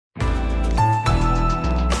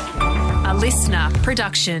listener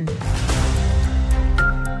production.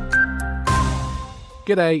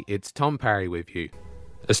 G'day, it's Tom Parry with you.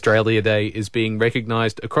 Australia Day is being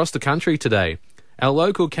recognised across the country today. Our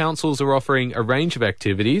local councils are offering a range of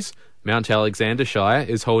activities. Mount Alexander Shire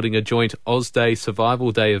is holding a joint Aussday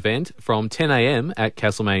Survival Day event from 10 a.m. at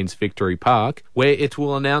Castlemaine's Victory Park, where it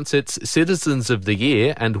will announce its Citizens of the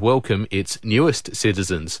Year and welcome its newest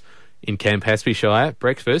citizens. In Campaspe Shire,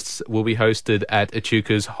 breakfasts will be hosted at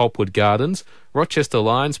Echuca's Hopwood Gardens, Rochester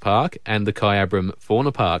Lions Park and the Kyabram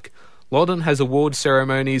Fauna Park. Loddon has award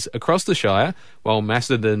ceremonies across the Shire, while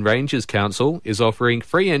Macedon Rangers Council is offering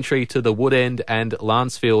free entry to the Woodend and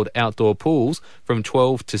Lancefield outdoor pools from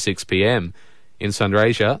 12 to 6 p.m. In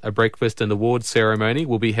Sunraysia, a breakfast and awards ceremony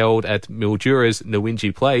will be held at Mildura's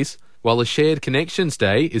Nawinji Place, while a Shared Connections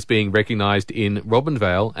Day is being recognised in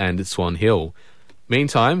Robinvale and Swan Hill.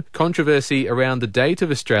 Meantime, controversy around the date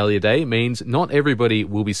of Australia Day means not everybody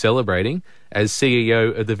will be celebrating. As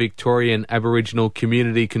CEO of the Victorian Aboriginal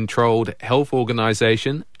Community-Controlled Health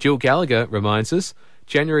Organisation, Jill Gallagher reminds us,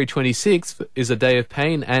 January 26th is a day of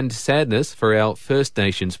pain and sadness for our First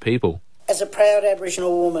Nations people. As a proud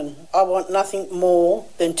Aboriginal woman, I want nothing more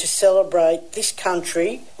than to celebrate this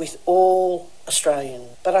country with all Australians.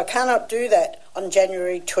 But I cannot do that on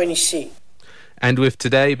January 26th. And with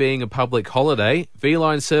today being a public holiday,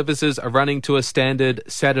 V-Line services are running to a standard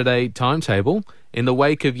Saturday timetable in the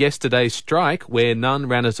wake of yesterday's strike where none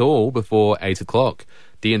ran at all before 8 o'clock.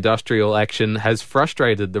 The industrial action has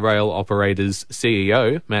frustrated the rail operator's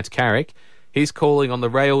CEO, Matt Carrick. He's calling on the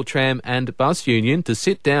rail, tram and bus union to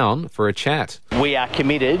sit down for a chat. We are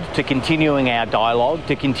committed to continuing our dialogue,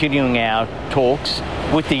 to continuing our talks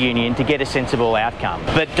with the union to get a sensible outcome.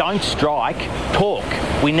 But don't strike, talk.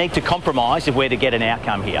 We need to compromise if we're to get an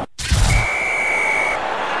outcome here.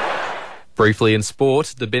 Briefly in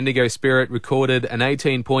sport, the Bendigo Spirit recorded an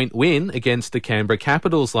 18-point win against the Canberra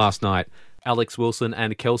Capitals last night. Alex Wilson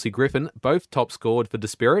and Kelsey Griffin both top scored for the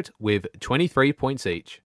Spirit with 23 points each.